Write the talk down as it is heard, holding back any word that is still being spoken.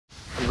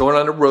going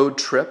on a road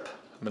trip.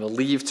 I'm gonna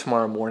leave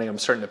tomorrow morning. I'm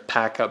starting to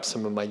pack up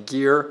some of my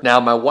gear. Now,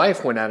 my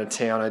wife went out of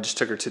town. I just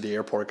took her to the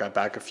airport, got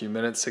back a few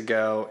minutes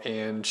ago,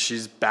 and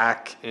she's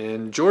back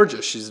in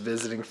Georgia. She's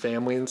visiting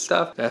family and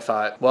stuff. And I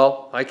thought,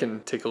 well, I can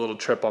take a little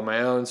trip on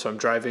my own. So I'm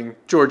driving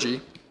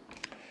Georgie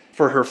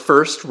for her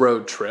first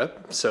road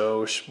trip.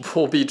 So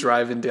we'll be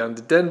driving down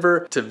to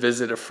Denver to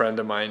visit a friend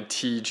of mine,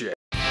 TJ.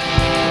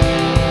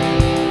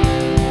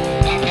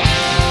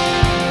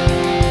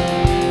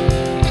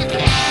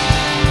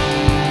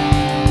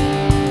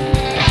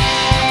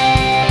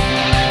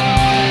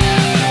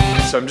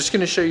 So I'm just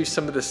gonna show you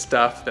some of the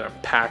stuff that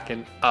I'm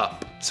packing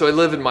up. So I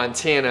live in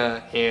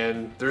Montana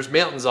and there's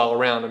mountains all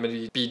around. I'm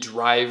gonna be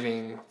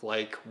driving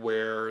like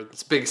where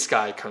it's big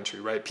sky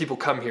country, right? People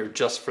come here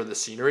just for the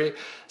scenery.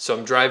 So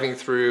I'm driving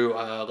through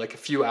like a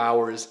few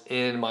hours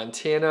in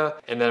Montana,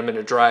 and then I'm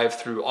gonna drive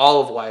through all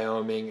of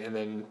Wyoming and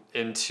then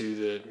into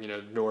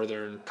the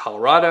northern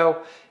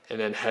Colorado, and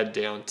then head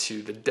down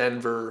to the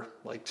Denver,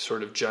 like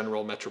sort of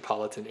general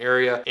metropolitan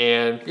area.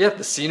 And yeah,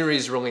 the scenery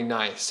is really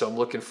nice. So I'm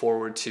looking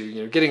forward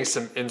to, getting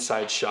some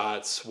inside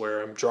shots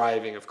where I'm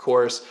driving, of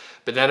course,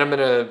 but then I'm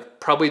gonna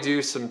probably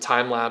do some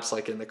time lapse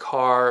like in the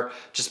car,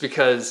 just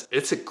because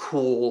it's a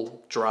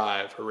cool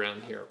drive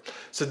around here.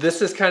 So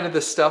this is kind of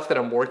the stuff that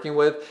I'm working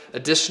with.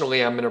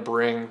 Additionally, I'm gonna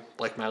bring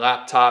like my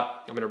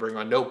laptop, I'm gonna bring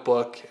my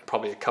notebook,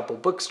 probably a couple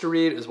books to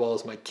read, as well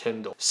as my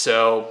Kindle.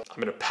 So I'm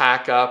gonna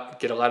pack up,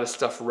 get a lot of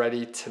stuff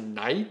ready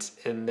tonight,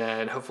 and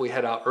then hopefully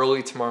head out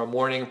early tomorrow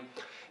morning.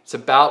 It's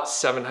about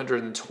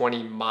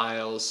 720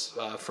 miles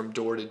from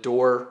door to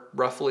door,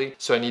 roughly.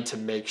 So I need to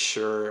make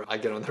sure I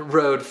get on the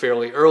road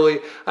fairly early.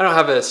 I don't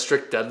have a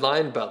strict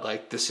deadline, but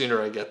like the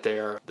sooner I get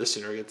there, the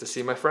sooner I get to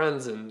see my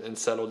friends and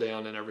settle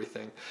down and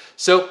everything.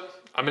 So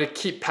I'm gonna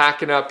keep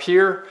packing up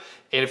here.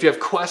 And if you have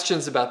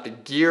questions about the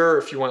gear,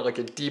 if you want like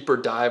a deeper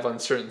dive on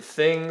certain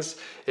things,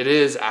 it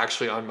is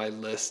actually on my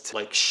list to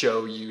like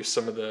show you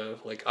some of the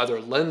like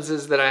other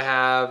lenses that I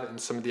have and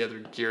some of the other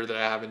gear that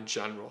I have in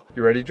general.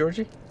 You ready,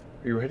 Georgie?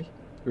 Are you ready?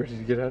 You ready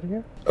to get out of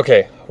here?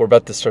 Okay, we're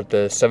about to start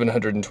the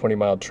 720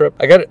 mile trip.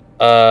 I got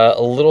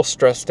a little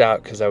stressed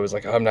out because I was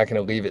like, oh, I'm not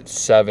gonna leave at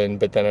 7,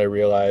 but then I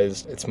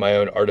realized it's my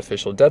own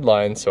artificial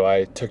deadline, so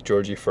I took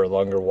Georgie for a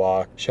longer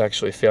walk. She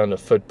actually found a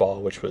football,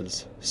 which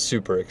was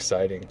super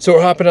exciting. So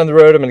we're hopping on the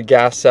road, I'm gonna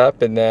gas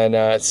up, and then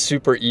it's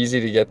super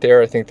easy to get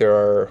there. I think there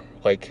are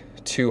like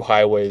 2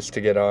 highways to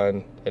get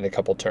on and a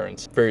couple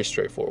turns. Very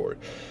straightforward.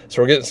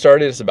 So we're getting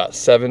started, it's about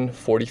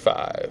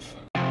 7:45.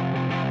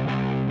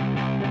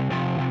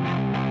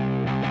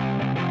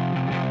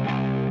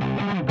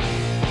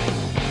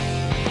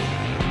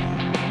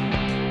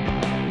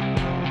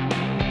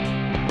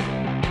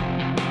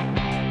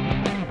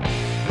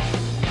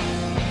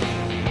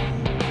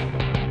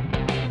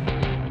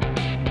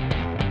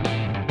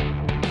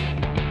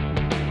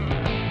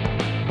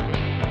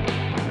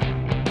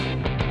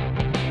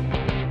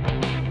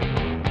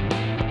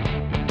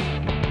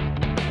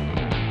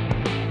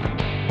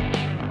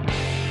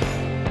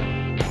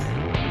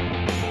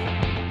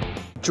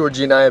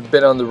 Georgie and I have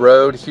been on the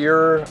road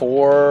here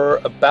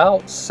for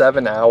about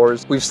 7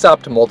 hours. We've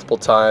stopped multiple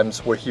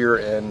times. We're here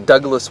in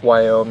Douglas,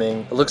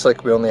 Wyoming. It looks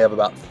like we only have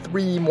about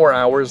 3 more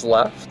hours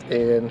left,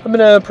 and I'm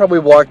gonna probably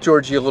walk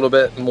Georgie a little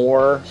bit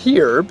more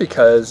here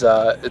because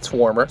it's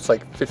warmer. It's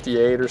like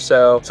 58 or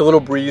so. It's a little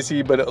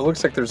breezy, but it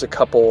looks like there's a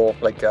couple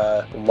like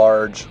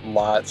large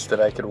lots that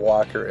I could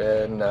walk her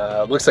in.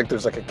 It looks like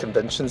there's like a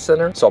convention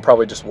center, so I'll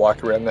probably just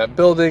walk around that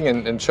building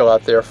and chill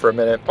out there for a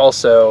minute.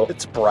 Also,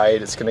 it's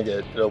bright.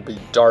 It'll be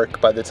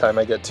dark by the time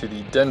I get to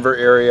the Denver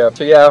area.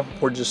 So yeah,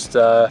 we're just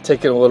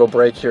taking a little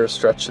break here,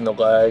 stretching the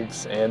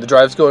legs, and the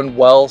drive's going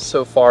well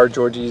so far.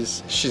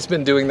 She's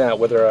been doing that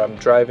whether I'm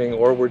driving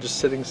or we're just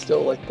sitting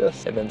still like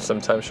this, and then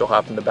sometimes she'll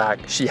hop in the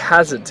back. She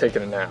hasn't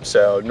taken a nap,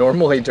 so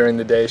normally during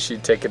the day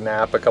she'd take a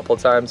nap a couple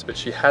of times, but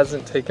she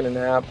hasn't taken a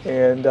nap,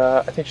 and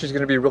I think she's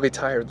gonna be really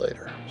tired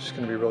later.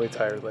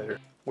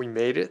 We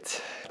made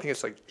it. I think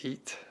it's like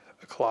 8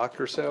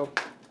 o'clock or so.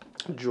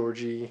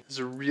 Georgie is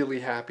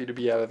really happy to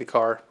be out of the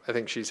car. I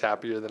think she's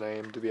happier than I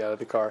am to be out of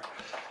the car.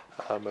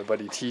 My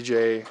buddy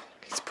TJ,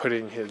 he's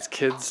putting his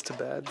kids to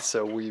bed,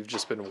 so we've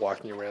just been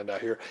walking around out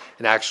here.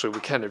 And actually,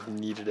 we kind of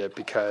needed it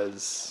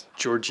because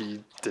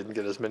Georgie didn't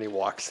get as many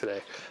walks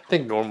today. I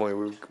think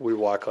normally we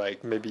walk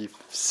like maybe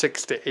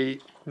 6 to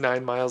 8,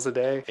 9 miles a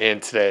day,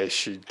 and today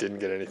she didn't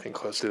get anything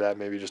close to that,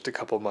 maybe just a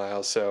couple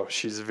miles. So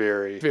she's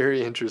very,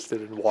 very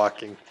interested in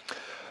walking.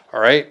 All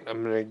right,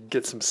 I'm gonna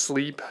get some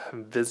sleep,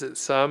 visit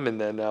some,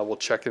 and then we'll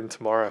check in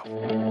tomorrow.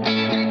 What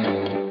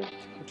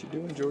you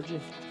doing,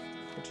 Georgie?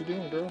 What you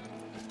doing, girl?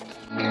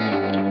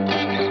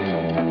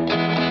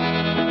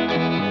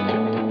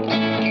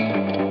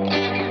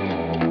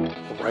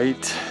 All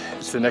right,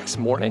 it's the next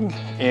morning,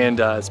 and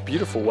it's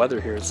beautiful weather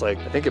here. It's like,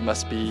 I think it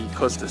must be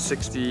close to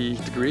 60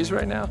 degrees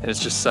right now, and it's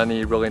just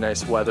sunny, really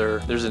nice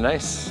weather. There's a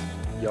nice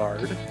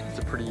yard. It's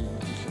a pretty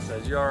decent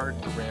exercise yard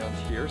around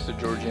here. So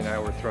Georgie and I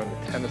were throwing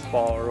the tennis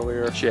ball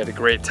earlier. She had a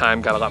great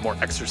time, got a lot more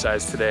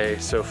exercise today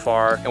so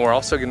far. And we're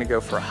also gonna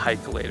go for a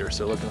hike later,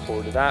 so looking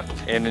forward to that.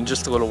 And in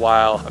just a little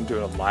while, I'm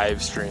doing a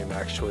live stream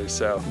actually.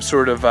 So I'm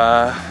sort of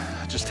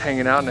just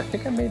hanging out, and I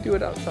think I may do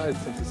it outside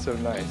since it's so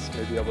nice.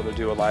 Maybe able to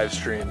do a live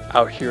stream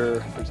out here.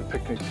 There's a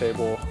picnic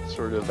table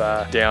sort of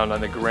down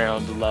on the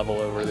ground level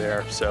over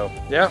there. So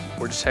yeah,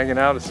 we're just hanging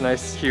out. It's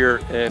nice here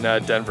in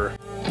Denver.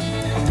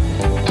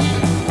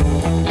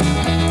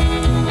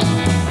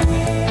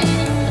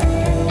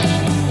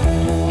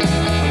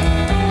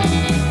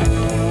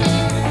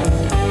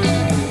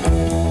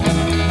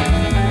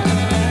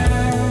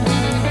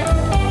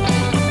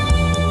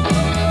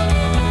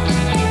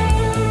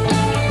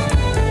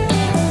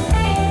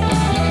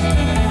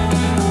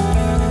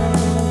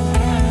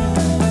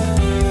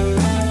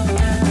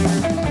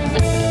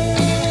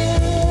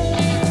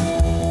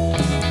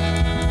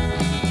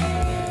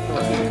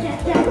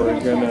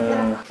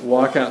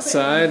 Walk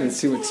outside and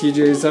see what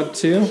TJ's up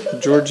to.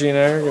 Georgie and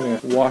I are gonna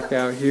walk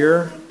out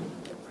here.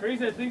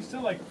 Crazy, that thing's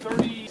still like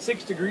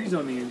 36 degrees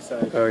on the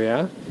inside. Oh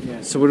yeah?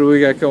 Yeah. So what do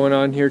we got going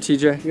on here,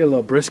 TJ? We got a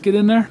little brisket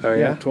in there. Oh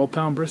yeah?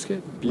 12-pound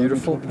brisket.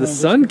 Beautiful. The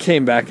sun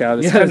came back out.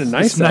 It's kind of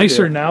nice. It's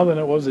nicer now than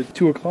it was at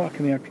 2 o'clock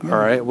in the afternoon. All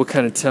right, what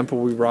kind of temp are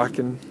we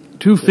rocking?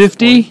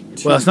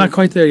 250? Well, it's not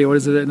quite there yet. What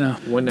is it at now?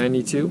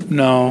 192?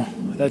 No,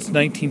 that's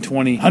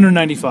 1920.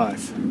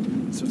 195.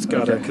 So it's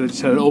got because it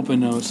just had it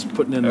open. I was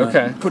putting in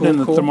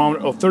the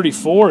thermometer. Oh,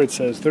 34. It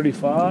says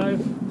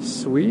 35.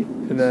 Sweet.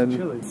 And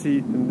then see,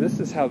 and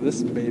this is how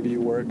this baby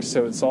works.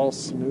 So it's all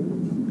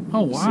smooth.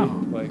 Oh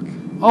wow! See,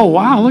 oh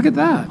wow! Look at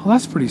that. Well,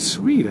 that's pretty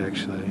sweet,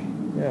 actually.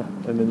 Yeah.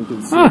 And then you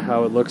can see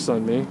how it looks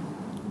on me.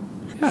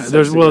 Yeah.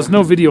 There's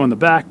no video on the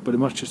back, but it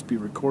must just be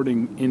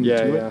recording into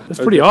it. Yeah.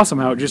 That's pretty awesome.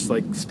 How it just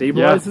like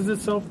stabilizes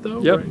itself,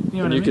 though. Yep. Right?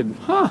 You know what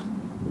I mean?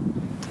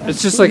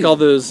 It's just like all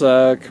those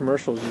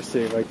commercials you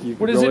see. Like you.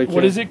 What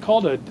is it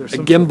called? A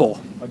gimbal.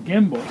 A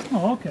gimbal.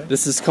 Oh, okay.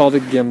 This is called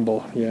a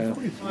gimbal. Yeah.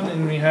 Pretty fun.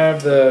 And we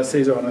have the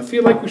saison. I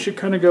feel like we should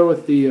kind of go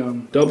with the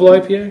double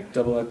IPA.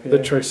 Double IPA. The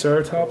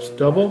Triceratops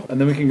double, and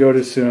then we can go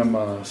to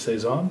some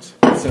saisons.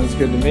 Sounds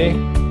good to me.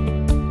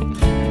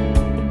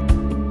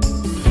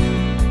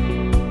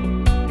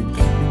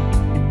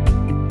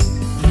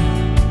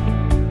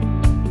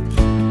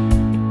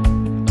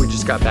 We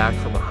just got back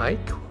from a hike.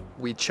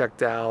 We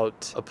checked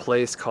out a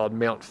place called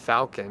Mount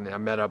Falcon. I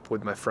met up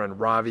with my friend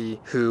Ravi,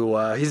 who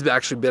he's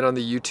actually been on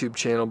the YouTube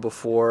channel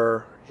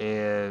before,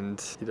 and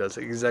he does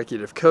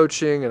executive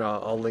coaching, and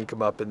I'll link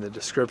him up in the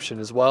description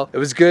as well. It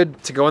was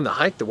good to go on the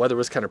hike. The weather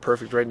was kind of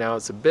perfect right now.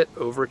 It's a bit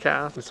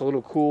overcast. It's a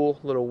little cool,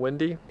 a little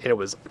windy, and it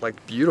was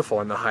like beautiful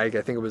on the hike.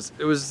 I think it was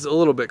a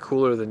little bit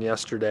cooler than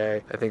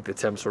yesterday. I think the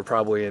temps were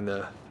probably in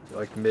the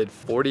like mid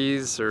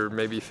 40s or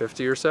maybe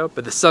 50 or so,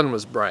 but the sun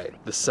was bright.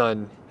 The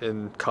sun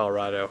in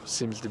Colorado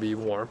seems to be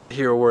warm.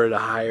 Here we're at a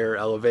higher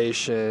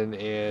elevation,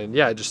 and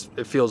yeah,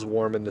 it feels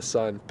warm in the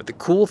sun. But the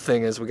cool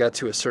thing is we got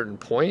to a certain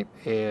point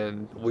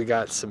and we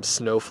got some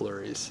snow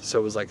flurries. So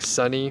it was like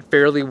sunny,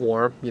 fairly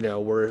warm. You know,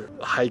 we're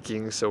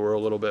hiking, so we're a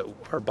little bit,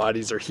 our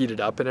bodies are heated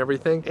up and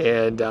everything,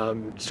 and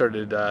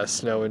started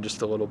snowing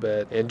just a little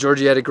bit. And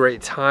Georgie had a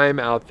great time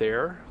out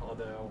there,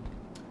 although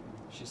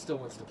she still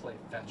wants to play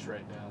fetch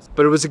right now.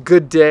 But it was a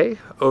good day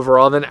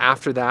overall. Then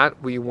after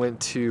that, we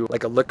went to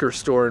like a liquor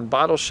store and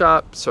bottle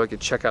shop so I could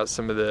check out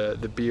some of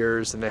the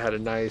beers, and they had a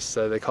nice,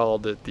 they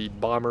called it the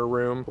bomber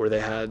room, where they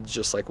had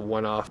just like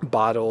one-off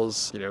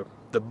bottles, you know.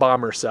 The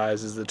bomber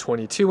size is the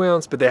 22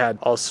 ounce, but they had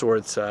all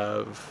sorts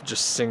of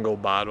just single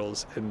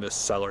bottles in this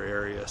cellar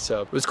area.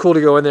 So it was cool to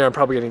go in there. I'm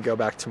probably gonna go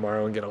back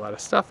tomorrow and get a lot of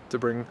stuff to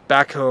bring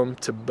back home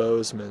to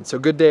Bozeman. So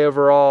good day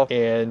overall,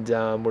 and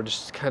we're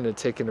just kind of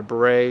taking a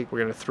break. We're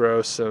gonna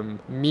throw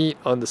some meat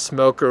on the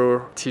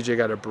smoker. TJ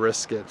got a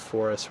brisket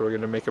for us. So we're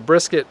gonna make a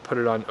brisket, put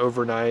it on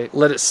overnight,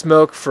 let it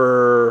smoke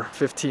for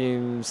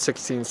 15,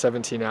 16,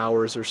 17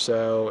 hours or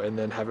so, and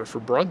then have it for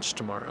brunch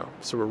tomorrow.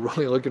 So we're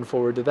really looking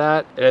forward to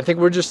that. And I think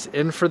we're just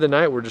in for the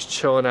night. We're just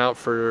chilling out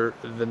for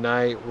the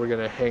night. We're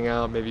gonna hang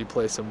out, maybe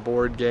play some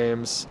board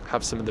games,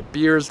 have some of the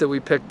beers that we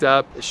picked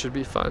up. It should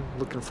be fun.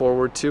 Looking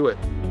forward to it.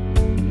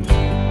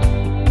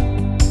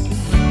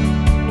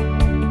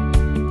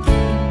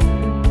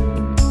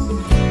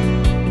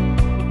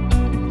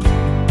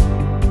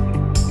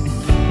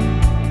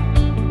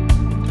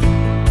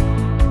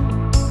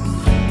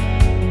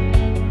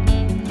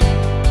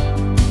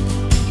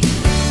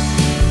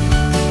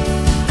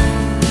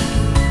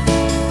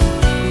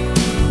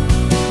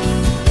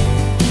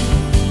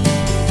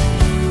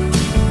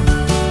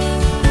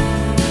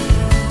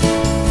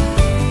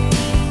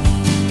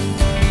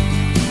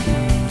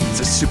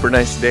 Super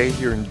nice day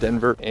here in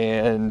Denver,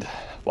 and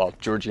well,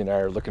 Georgie and I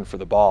are looking for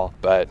the ball,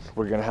 but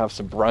we're gonna have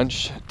some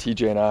brunch.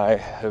 TJ and I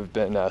have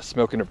been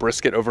smoking a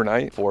brisket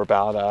overnight for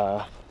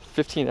about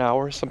 15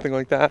 hours, something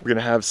like that. We're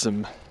gonna have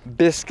some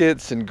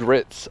biscuits and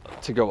grits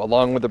to go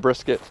along with the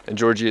brisket, and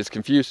Georgie is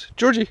confused.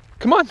 Georgie,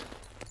 come on,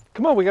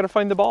 we gotta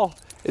find the ball.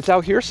 It's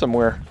out here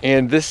somewhere.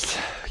 And this,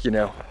 you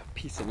know,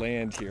 piece of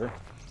land here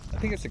I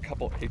think it's a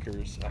couple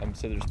acres,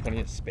 so there's plenty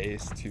of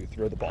space to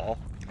throw the ball.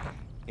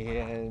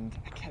 And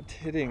I kept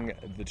hitting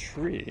the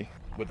tree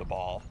with the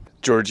ball.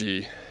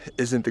 Georgie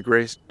isn't the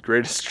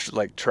greatest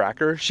like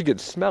tracker. She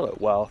could smell it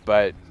well,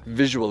 but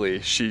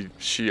visually she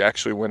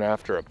actually went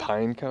after a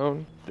pine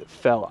cone that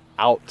fell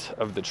out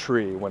of the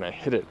tree when I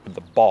hit it with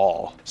the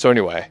ball. So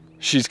anyway,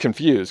 she's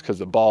confused because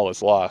the ball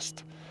is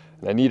lost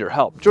and I need her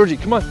help. Georgie,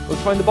 come on,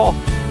 let's find the ball.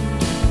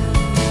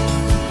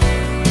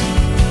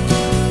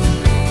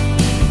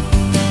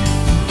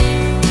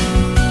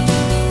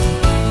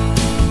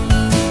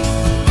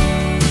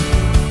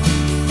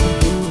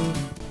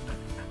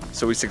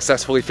 So we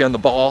successfully found the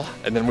ball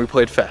and then we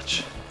played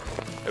fetch.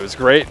 It was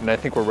great and I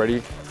think we're ready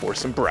for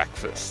some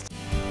breakfast.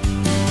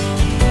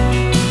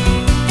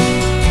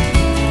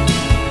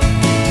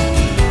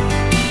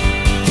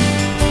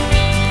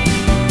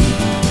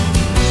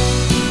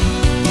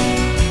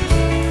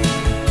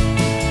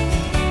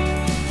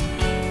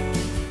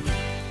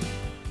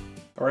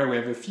 All right, we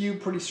have a few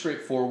pretty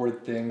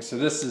straightforward things. So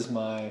this is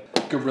my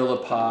Gorilla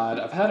Pod.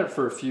 I've had it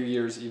for a few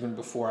years even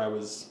before I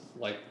was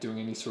like doing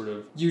any sort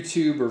of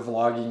YouTube or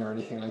vlogging or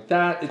anything like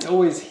that. It's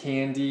always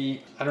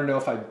handy. I don't know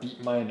if I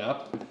beat mine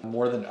up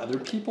more than other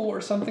people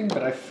or something,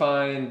 but I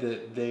find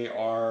that they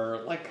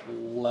are like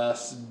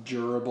less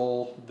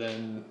durable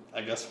than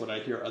I guess what I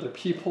hear other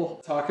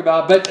people talk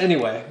about. But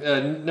anyway,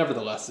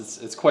 nevertheless,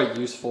 it's quite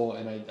useful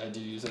and I do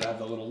use it. I have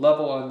the little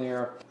level on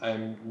there.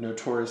 I'm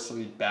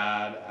notoriously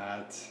bad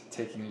at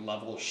taking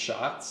level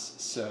shots,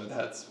 so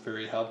that's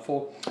very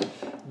helpful.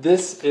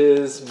 This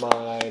is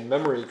my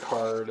memory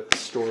card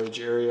storage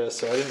area.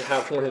 So I didn't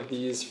have one of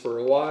these for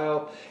a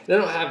while. And I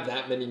don't have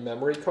that many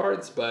memory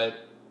cards,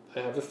 but I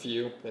have a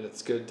few and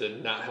it's good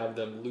to not have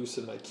them loose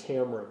in my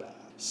camera bag.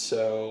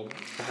 So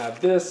I have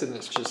this and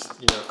it's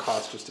just, you know, it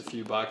costs just a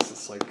few bucks.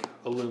 It's like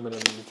aluminum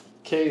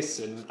case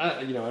and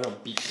I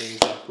don't beat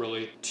things up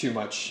really too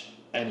much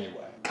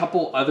anyway. A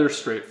couple other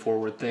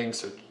straightforward things.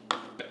 So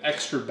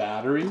extra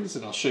batteries,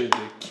 and I'll show you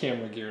the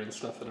camera gear and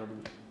stuff that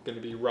I'm going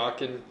to be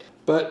rocking.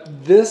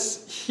 But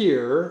this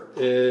here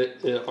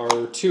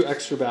are 2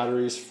 extra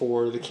batteries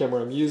for the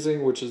camera I'm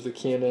using, which is the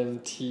Canon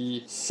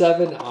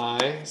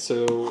T7i.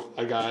 So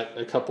I got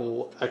a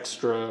couple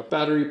extra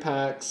battery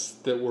packs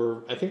that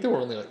were, I think they were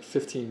only like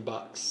 15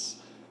 bucks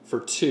for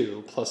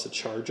 2 plus a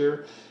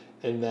charger.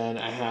 And then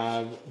I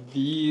have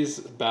these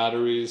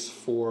batteries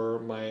for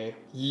my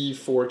Yi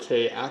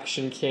 4K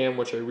action cam,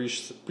 which I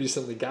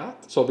recently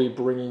got. So I'll be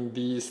bringing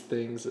these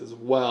things as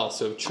well.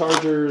 So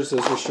chargers,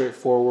 those are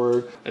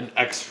straightforward. An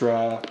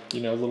extra,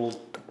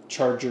 little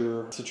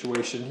charger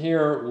situation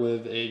here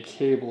with a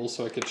cable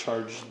so I could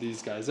charge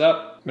these guys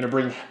up. I'm gonna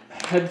bring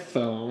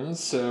headphones.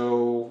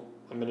 So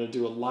I'm gonna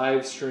do a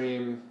live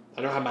stream.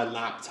 I don't have my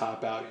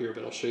laptop out here,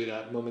 but I'll show you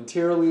that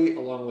momentarily,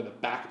 along with a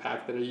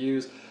backpack that I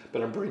use.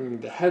 But I'm bringing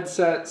the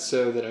headset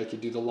so that I could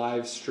do the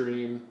live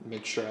stream,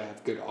 make sure I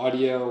have good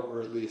audio,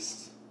 or at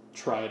least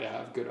try to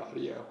have good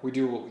audio. We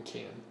do what we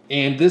can.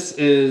 And this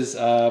is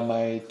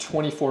my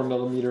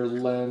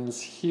 24mm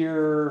lens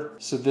here.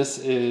 So this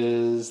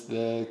is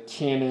the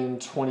Canon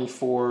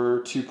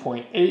 24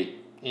 2.8.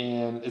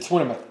 And it's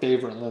one of my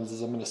favorite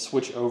lenses. I'm going to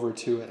switch over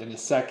to it in a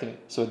second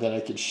so that I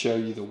could show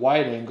you the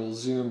wide angle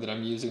zoom that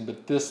I'm using.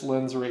 But this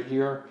lens right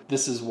here,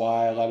 this is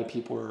why a lot of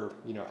people are,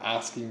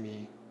 asking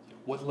me,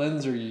 what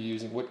lens are you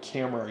using? What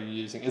camera are you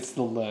using? It's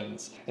the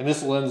lens. And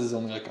this lens is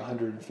only like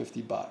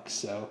 150 bucks.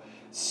 So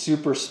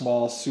super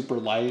small, super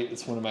light.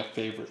 It's one of my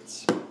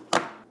favorites.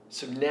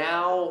 So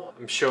now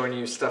I'm showing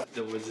you stuff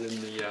that was in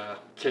the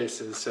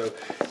cases. So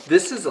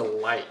this is a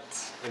light,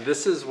 and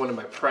this is one of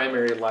my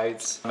primary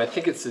lights. I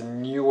think it's a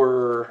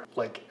newer,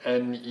 like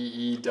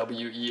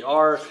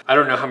NEEWER. I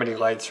don't know how many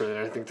lights are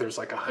there. I think there's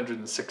like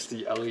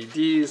 160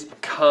 LEDs.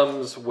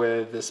 Comes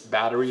with this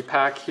battery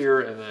pack here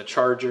and a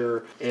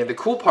charger. And the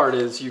cool part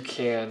is you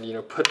can,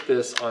 put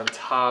this on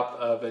top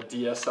of a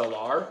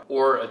DSLR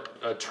or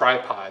a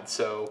tripod.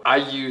 So I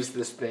use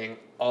this thing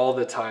all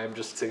the time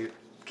just to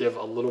give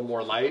a little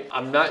more light.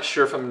 I'm not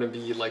sure if I'm going to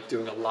be like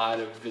doing a lot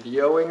of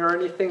videoing or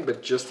anything,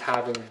 but just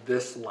having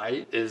this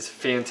light is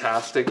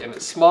fantastic, and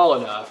it's small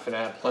enough and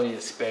I have plenty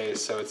of space,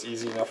 so it's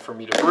easy enough for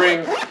me to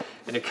bring.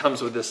 And it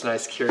comes with this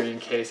nice carrying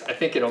case. I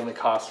think it only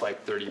costs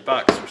like 30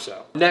 bucks or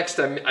so. Next,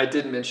 I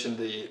did mention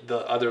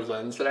the other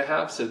lens that I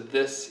have. So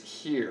this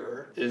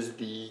here is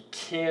the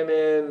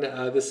Canon.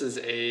 This is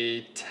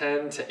a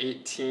 10 to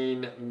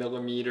 18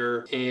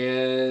 millimeter,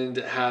 and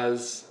it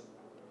has,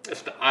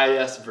 it's the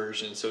IS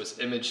version, so it's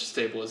image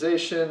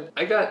stabilization.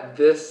 I got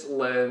this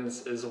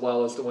lens as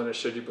well as the one I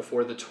showed you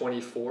before, the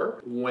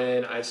 24,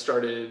 when I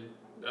started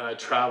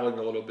traveling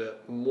a little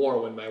bit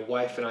more. When my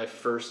wife and I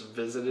first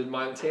visited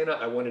Montana,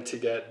 I wanted to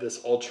get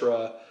this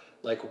ultra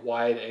like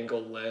wide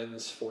angle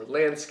lens for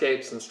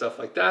landscapes and stuff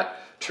like that.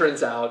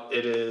 Turns out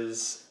it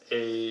is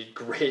a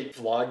great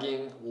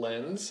vlogging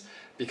lens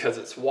because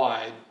it's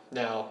wide.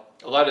 Now,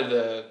 a lot of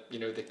the,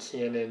 the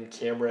Canon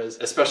cameras,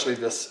 especially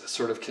this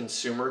sort of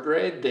consumer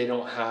grade, they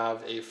don't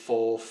have a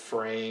full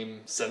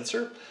frame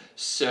sensor.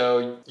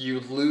 So you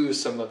lose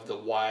some of the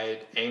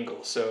wide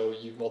angle. So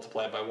you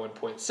multiply it by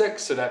 1.6.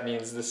 So that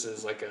means this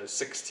is like a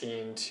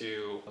 16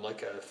 to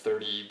like a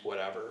 30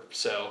 whatever.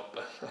 So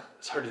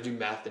it's hard to do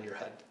math in your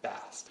head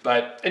fast.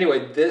 But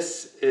anyway,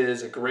 this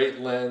is a great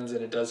lens,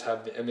 and it does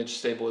have the image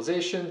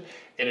stabilization,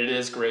 and it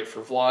is great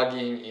for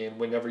vlogging. And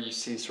whenever you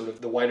see sort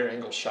of the wider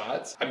angle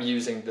shots, I'm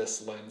using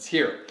this lens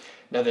here.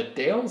 Now the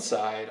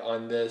downside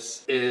on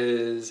this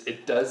is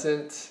it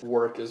doesn't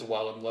work as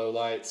well in low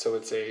light. So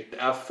it's a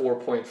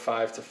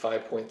f4.5 to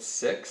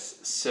 5.6.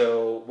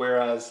 So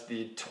whereas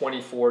the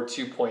 24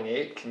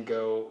 2.8 can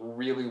go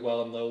really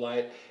well in low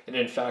light. And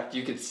in fact,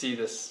 you could see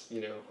this, you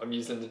know, I'm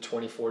using the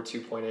 24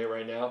 2.8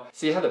 right now.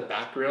 See how the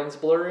background's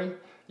blurry?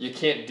 You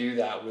can't do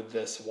that with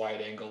this wide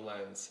angle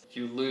lens.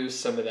 You lose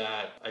some of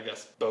that, I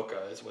guess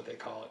bokeh is what they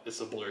call it. It's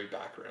a blurry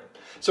background.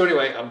 So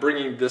anyway, I'm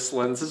bringing this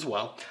lens as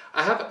well.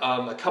 I have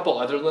a couple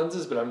other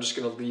lenses, but I'm just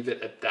gonna leave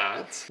it at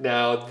that.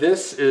 Now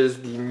this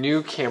is the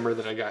new camera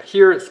that I got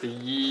here. It's the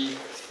Yi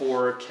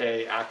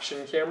 4K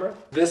action camera.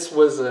 This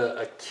was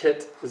a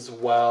kit as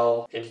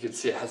well, and you can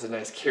see it has a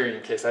nice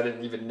carrying case. I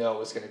didn't even know it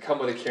was gonna come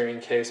with a carrying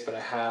case, but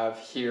I have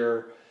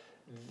here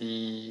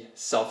the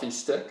selfie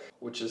stick,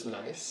 which is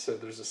nice. So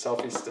there's a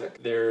selfie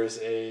stick. There's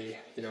a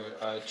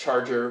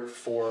charger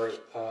for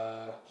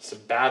some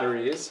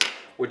batteries,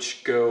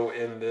 which go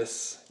in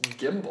this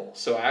gimbal.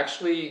 So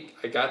actually,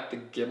 I got the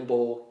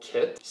gimbal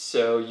kit,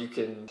 so you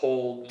can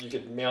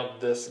mount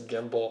this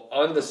gimbal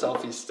on the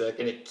selfie stick,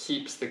 and it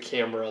keeps the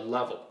camera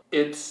level.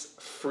 It's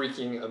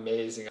freaking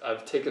amazing.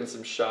 I've taken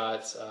some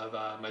shots of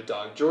my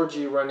dog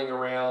Georgie running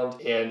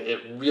around, and it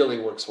really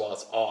works well.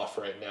 It's off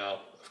right now,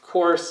 of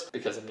course,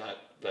 because I'm not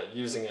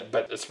using it,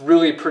 but it's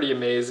really pretty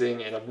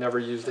amazing, and I've never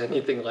used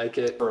anything like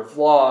it. For a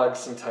vlog,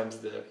 sometimes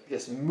the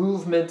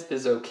movement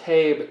is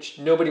okay, but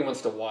nobody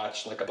wants to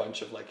watch like a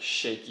bunch of like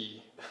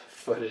shaky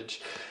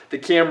footage. The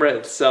camera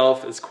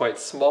itself is quite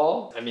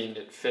small. I mean,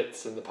 it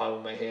fits in the palm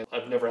of my hand.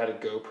 I've never had a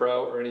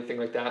GoPro or anything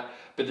like that,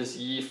 but this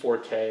Yi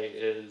 4K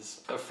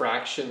is a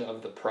fraction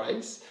of the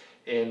price.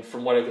 And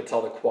from what I can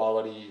tell, the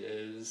quality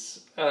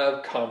is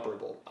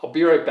comparable. I'll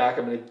be right back.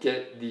 I'm gonna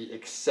get the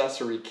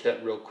accessory kit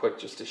real quick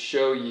just to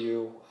show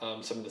you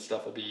some of the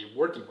stuff I'll be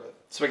working with.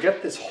 So I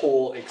got this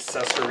whole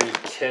accessory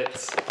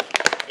kit,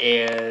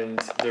 and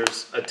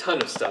there's a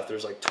ton of stuff.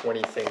 There's like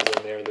 20 things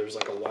in there. There's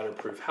like a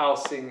waterproof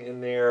housing in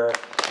there.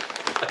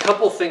 A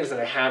couple things that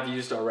I have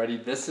used already.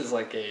 This is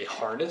like a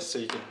harness, so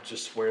you can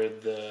just wear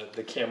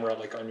the camera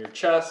like on your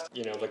chest,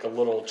 you know, like a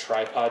little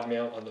tripod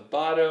mount on the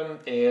bottom,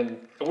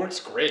 and it works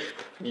great.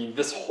 I mean,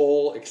 this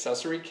whole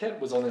accessory kit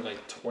was only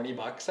like 20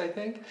 bucks, I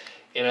think.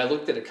 And I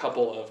looked at a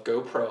couple of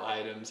GoPro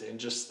items, and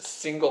just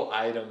single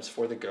items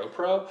for the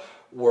GoPro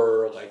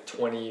were like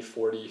 20,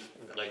 40,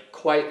 like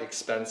quite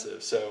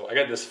expensive. So I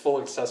got this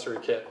full accessory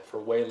kit for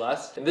way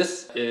less. And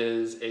this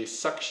is a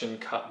suction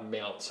cup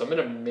mount. So I'm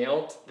gonna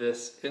mount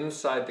this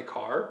inside the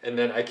car, and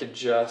then I could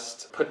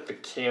just put the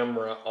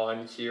camera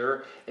on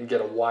here and get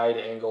a wide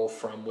angle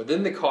from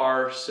within the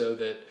car so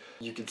that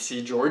you could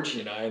see Georgie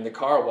and I in the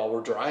car while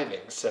we're driving.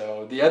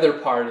 So the other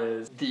part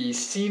is the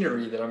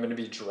scenery that I'm gonna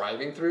be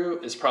driving through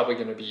is probably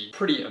gonna be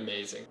pretty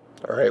amazing.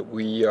 All right,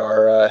 we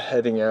are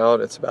heading out.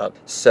 It's about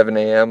 7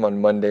 a.m.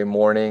 on Monday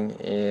morning,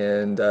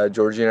 and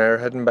Georgie and I are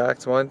heading back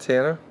to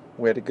Montana.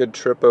 We had a good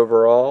trip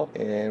overall,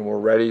 and we're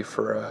ready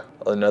for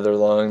another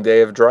long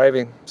day of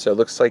driving. So it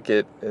looks like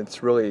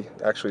it's really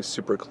actually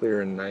super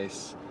clear and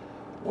nice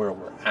where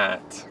we're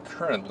at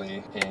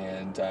currently,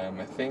 and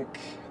I think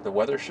the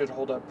weather should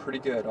hold up pretty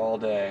good all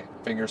day.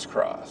 Fingers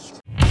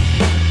crossed.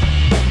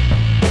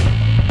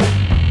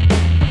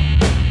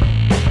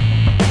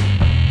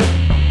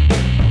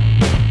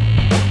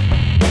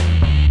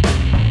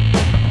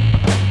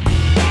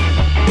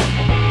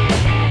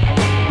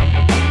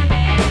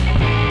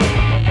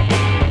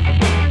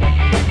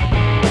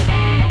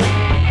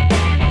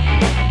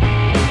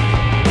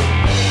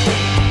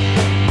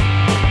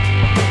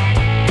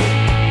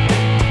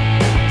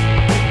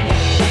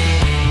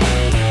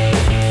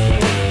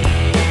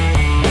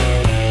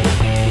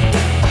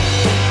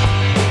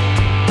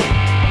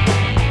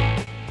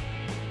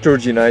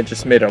 Georgie and I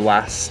just made our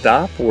last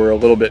stop. We're a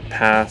little bit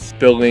past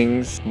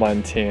Billings,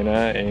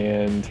 Montana,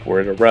 and we're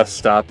at a rest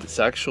stop. It's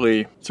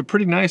a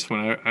pretty nice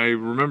one. I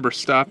remember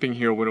stopping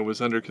here when it was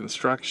under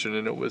construction,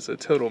 and it was a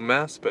total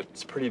mess, but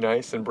it's pretty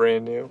nice and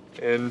brand new.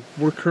 And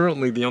we're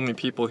currently the only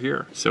people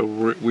here. So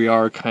we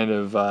are kind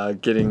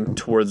of getting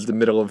towards the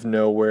middle of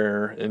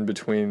nowhere in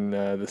between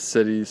the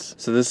cities.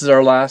 So this is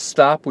our last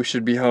stop. We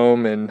should be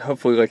home in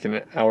hopefully like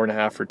an hour and a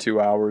half or 2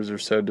 hours or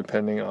so,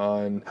 depending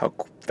on how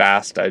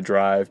fast I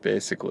drive,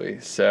 basically.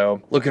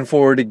 So looking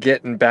forward to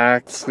getting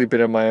back,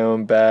 sleeping in my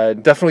own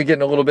bed. Definitely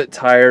getting a little bit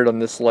tired on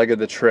this leg of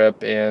the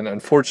trip, and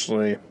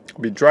unfortunately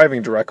I'll be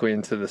driving directly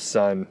into the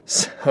sun,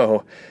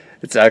 so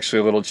it's actually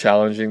a little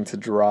challenging to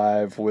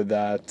drive with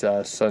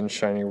that sun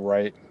shining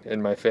right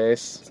in my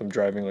face. So I'm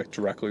driving like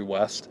directly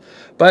west,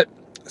 but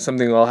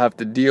something I'll have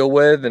to deal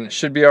with, and it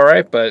should be all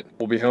right, but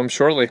we'll be home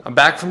shortly. I'm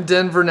back from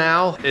Denver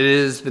now. It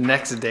is the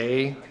next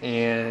day,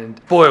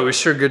 and boy, it was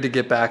sure good to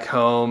get back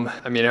home.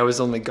 I mean, I was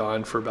only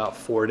gone for about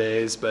 4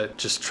 days, but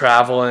just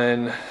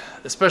traveling,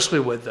 especially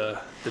with the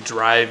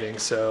driving.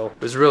 So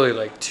it was really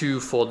like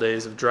 2 full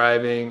days of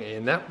driving,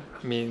 and that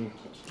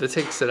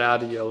takes it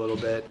out of you a little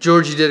bit.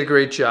 Georgie did a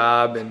great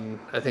job, and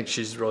I think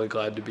she's really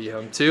glad to be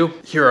home too.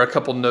 Here are a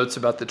couple notes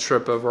about the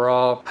trip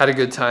overall. Had a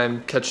good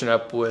time catching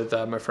up with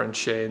my friends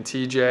Shay and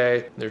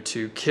TJ, their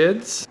 2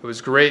 kids. It was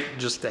great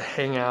just to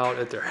hang out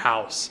at their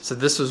house. So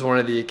this was one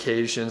of the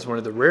occasions, one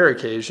of the rare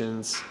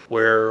occasions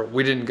where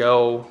we didn't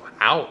go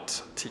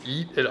out to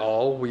eat at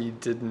all. We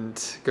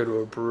didn't go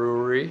to a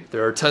brewery.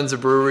 There are tons of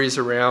breweries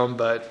around,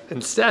 but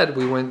instead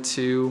we went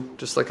to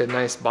just like a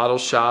nice bottle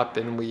shop,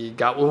 and we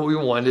got what we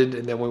wanted,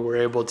 and then we were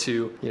able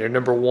to,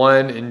 number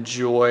one,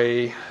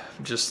 enjoy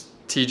just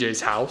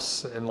TJ's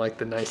house and like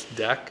the nice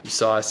deck. You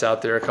saw us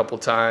out there a couple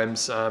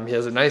times. He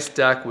has a nice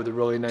deck with a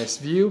really nice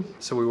view,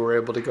 so we were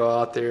able to go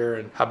out there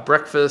and have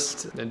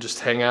breakfast and just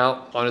hang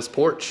out on his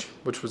porch,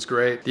 which was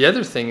great. The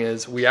other thing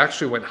is we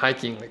actually went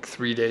hiking like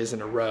 3 days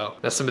in a row.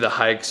 Now some of the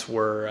hikes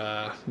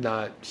were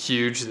not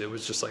huge. It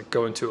was just like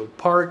going to a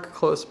park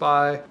close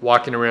by,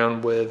 walking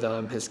around with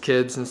his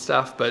kids and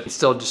stuff, but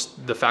still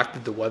just the fact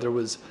that the weather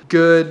was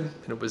good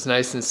and it was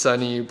nice and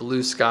sunny,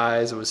 blue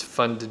skies. It was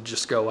fun to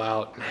just go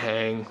out and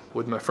hang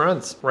with my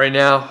friends. Right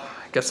now,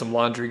 I got some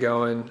laundry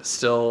going,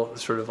 still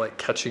sort of like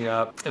catching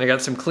up, and I got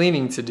some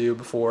cleaning to do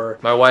before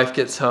my wife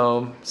gets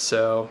home,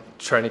 so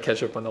trying to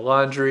catch up on the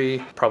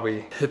laundry,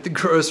 probably hit the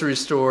grocery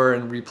store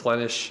and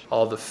replenish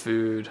all the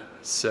food.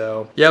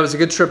 So yeah, it was a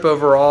good trip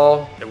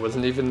overall. It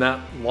wasn't even that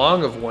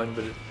long of one,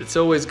 but it's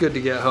always good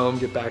to get home,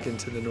 get back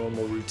into the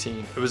normal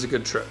routine. It was a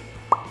good trip.